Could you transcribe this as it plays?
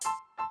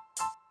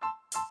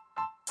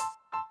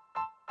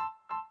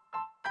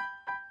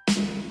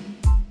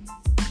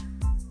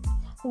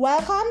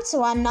Welcome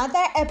to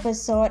another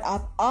episode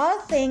of All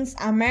Things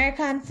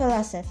American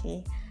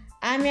Philosophy.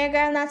 I'm your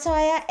girl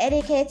Natoya,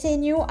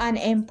 educating you on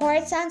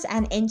important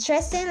and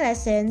interesting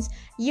lessons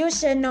you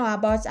should know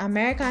about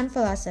American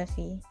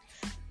philosophy.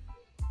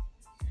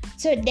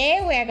 Today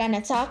we're going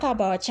to talk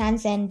about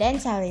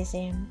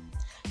Transcendentalism.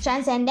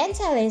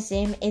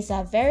 Transcendentalism is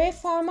a very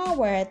formal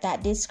word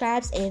that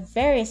describes a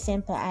very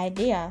simple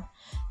idea.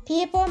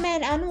 People,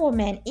 men and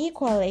women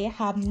equally,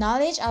 have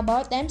knowledge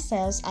about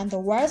themselves and the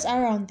world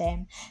around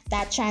them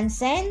that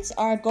transcends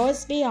or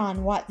goes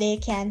beyond what they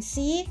can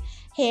see,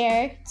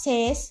 hear,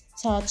 taste,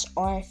 touch,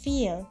 or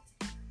feel.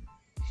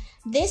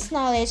 This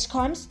knowledge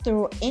comes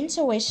through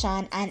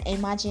intuition and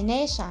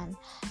imagination,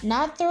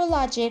 not through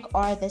logic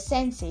or the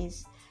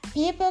senses.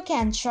 People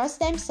can trust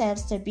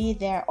themselves to be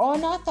their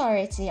own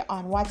authority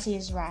on what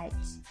is right.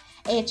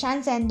 A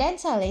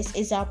transcendentalist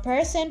is a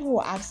person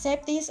who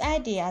accepts these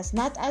ideas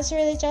not as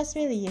religious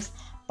beliefs,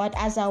 but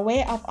as a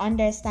way of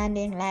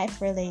understanding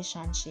life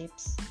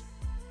relationships.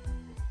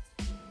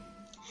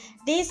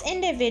 These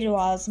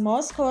individuals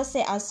most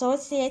closely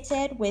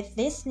associated with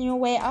this new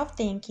way of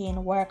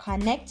thinking were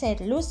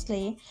connected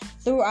loosely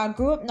through a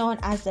group known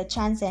as the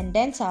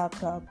Transcendental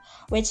Club,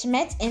 which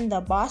met in the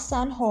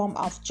Boston home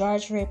of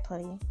George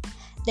Ripley.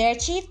 Their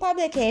chief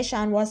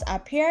publication was a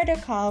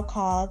periodical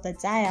called The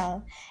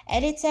Dial,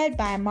 edited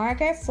by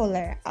Margaret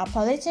Fuller, a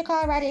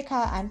political radical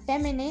and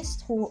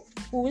feminist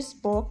whose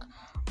book,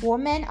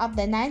 Women of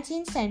the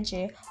 19th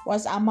Century,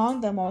 was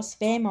among the most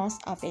famous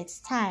of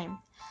its time.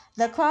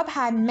 The club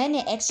had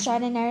many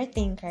extraordinary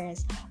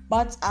thinkers,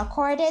 but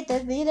accorded the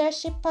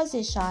leadership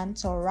position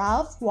to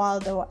Ralph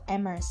Waldo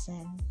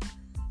Emerson.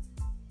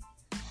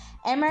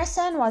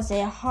 Emerson was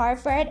a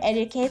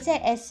Harvard-educated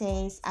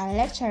essayist and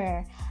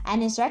lecturer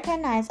and is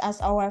recognized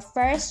as our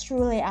first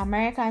truly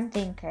American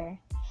thinker.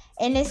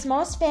 In his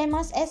most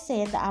famous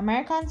essay, The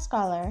American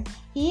Scholar,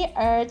 he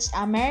urged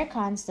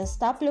Americans to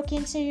stop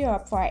looking to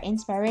Europe for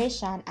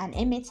inspiration and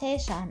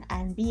imitation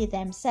and be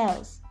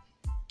themselves.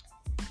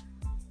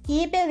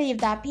 He believed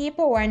that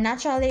people were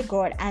naturally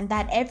good and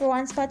that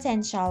everyone's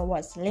potential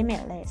was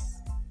limitless.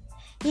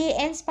 He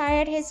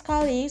inspired his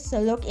colleagues to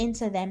look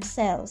into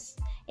themselves,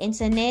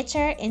 into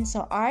nature,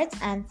 into art,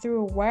 and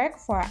through work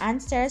for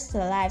answers to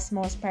life's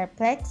most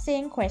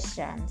perplexing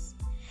questions.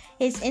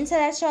 His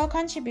intellectual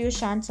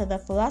contribution to the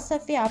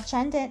philosophy of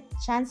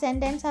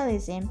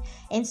transcendentalism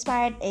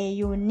inspired a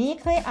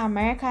uniquely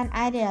American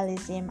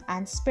idealism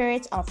and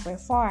spirit of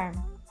reform.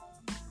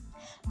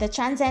 The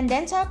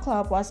Transcendental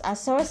Club was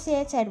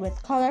associated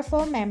with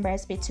colorful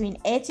members between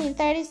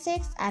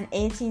 1836 and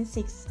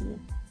 1860.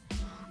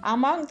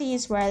 Among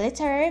these were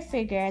literary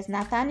figures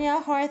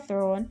Nathaniel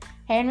Hawthorne,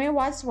 Henry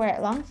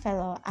Wadsworth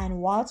Longfellow, and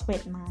Walt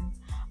Whitman.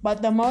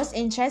 But the most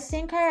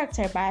interesting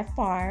character by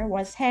far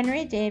was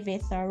Henry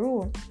David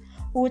Thoreau,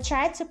 who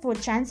tried to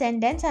put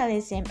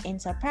transcendentalism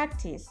into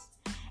practice.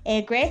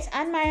 A great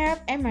admirer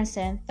of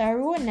Emerson,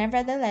 Thoreau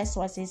nevertheless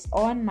was his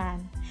own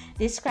man,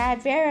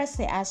 described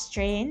variously as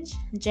strange,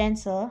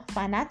 gentle,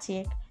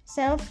 fanatic,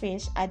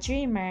 selfish, a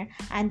dreamer,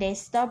 and a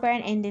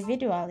stubborn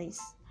individualist.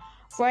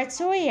 For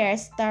 2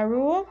 years,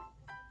 Thoreau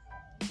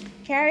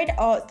carried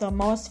out the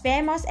most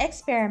famous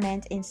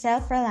experiment in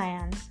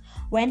self-reliance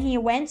when he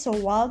went to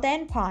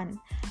Walden Pond,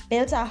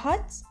 built a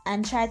hut,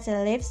 and tried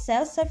to live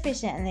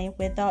self-sufficiently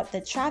without the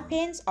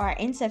trappings or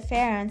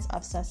interference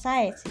of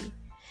society.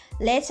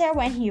 Later,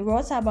 when he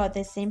wrote about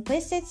the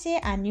simplicity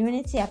and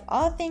unity of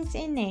all things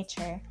in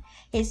nature,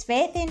 his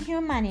faith in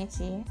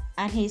humanity,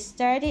 and his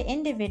sturdy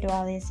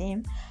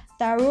individualism,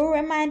 Thoreau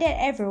reminded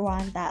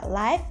everyone that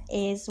life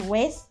is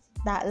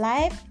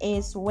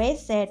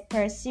wasted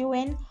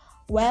pursuing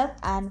wealth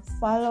and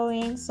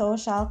following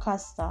social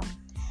custom.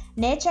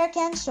 Nature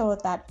can show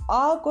that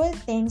all good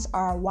things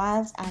are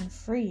wild and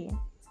free.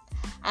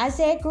 As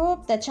a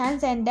group, the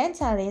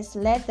Transcendentalists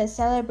led the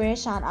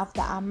celebration of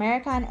the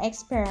American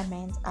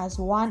experiment as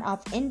one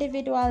of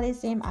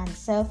individualism and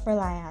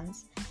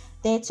self-reliance.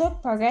 They took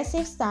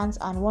progressive stance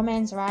on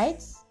women's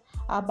rights,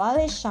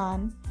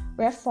 abolition,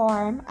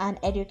 reform, and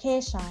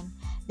education.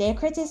 They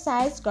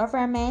criticized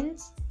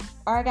government,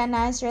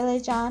 organized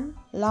religion,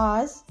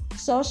 laws,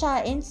 social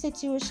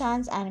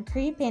institutions, and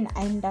creeping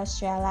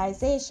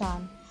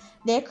industrialization.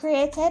 They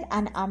created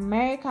an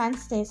American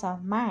state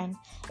of mind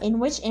in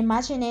which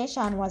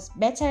imagination was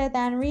better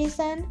than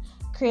reason,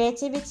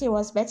 creativity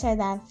was better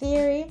than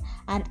theory,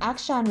 and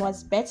action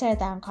was better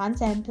than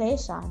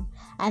contemplation.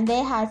 And they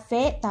had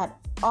faith that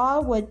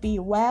all would be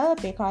well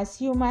because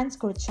humans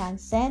could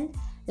transcend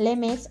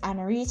limits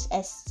and reach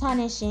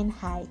astonishing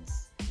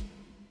heights.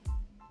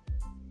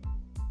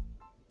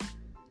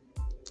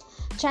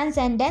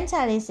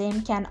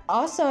 Transcendentalism can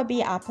also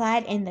be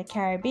applied in the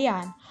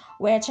Caribbean,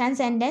 where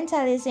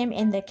transcendentalism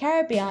in the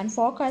Caribbean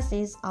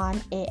focuses on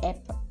an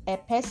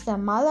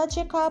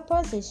epistemological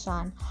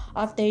position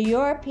of the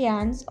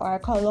Europeans or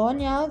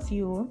colonial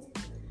view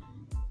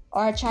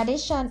or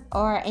tradition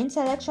or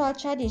intellectual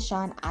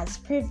tradition as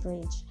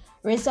privilege.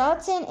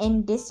 resulting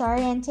in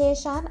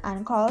disorientation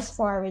and calls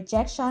for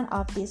rejection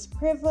of this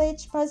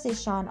privileged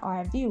position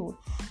or view.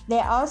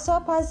 They also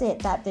posit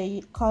that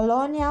the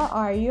colonial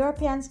or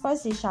European's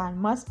position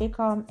must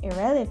become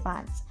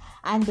irrelevant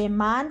and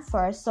demand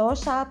for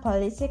social,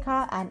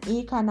 political, and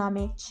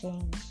economic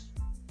change.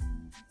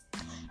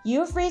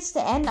 You've reached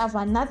the end of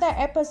another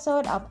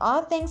episode of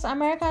All Things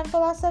American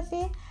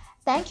Philosophy.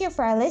 Thank you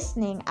for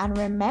listening, and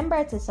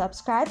remember to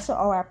subscribe to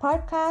our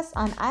podcast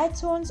on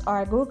iTunes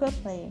or Google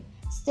Play.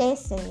 Stay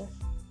safe.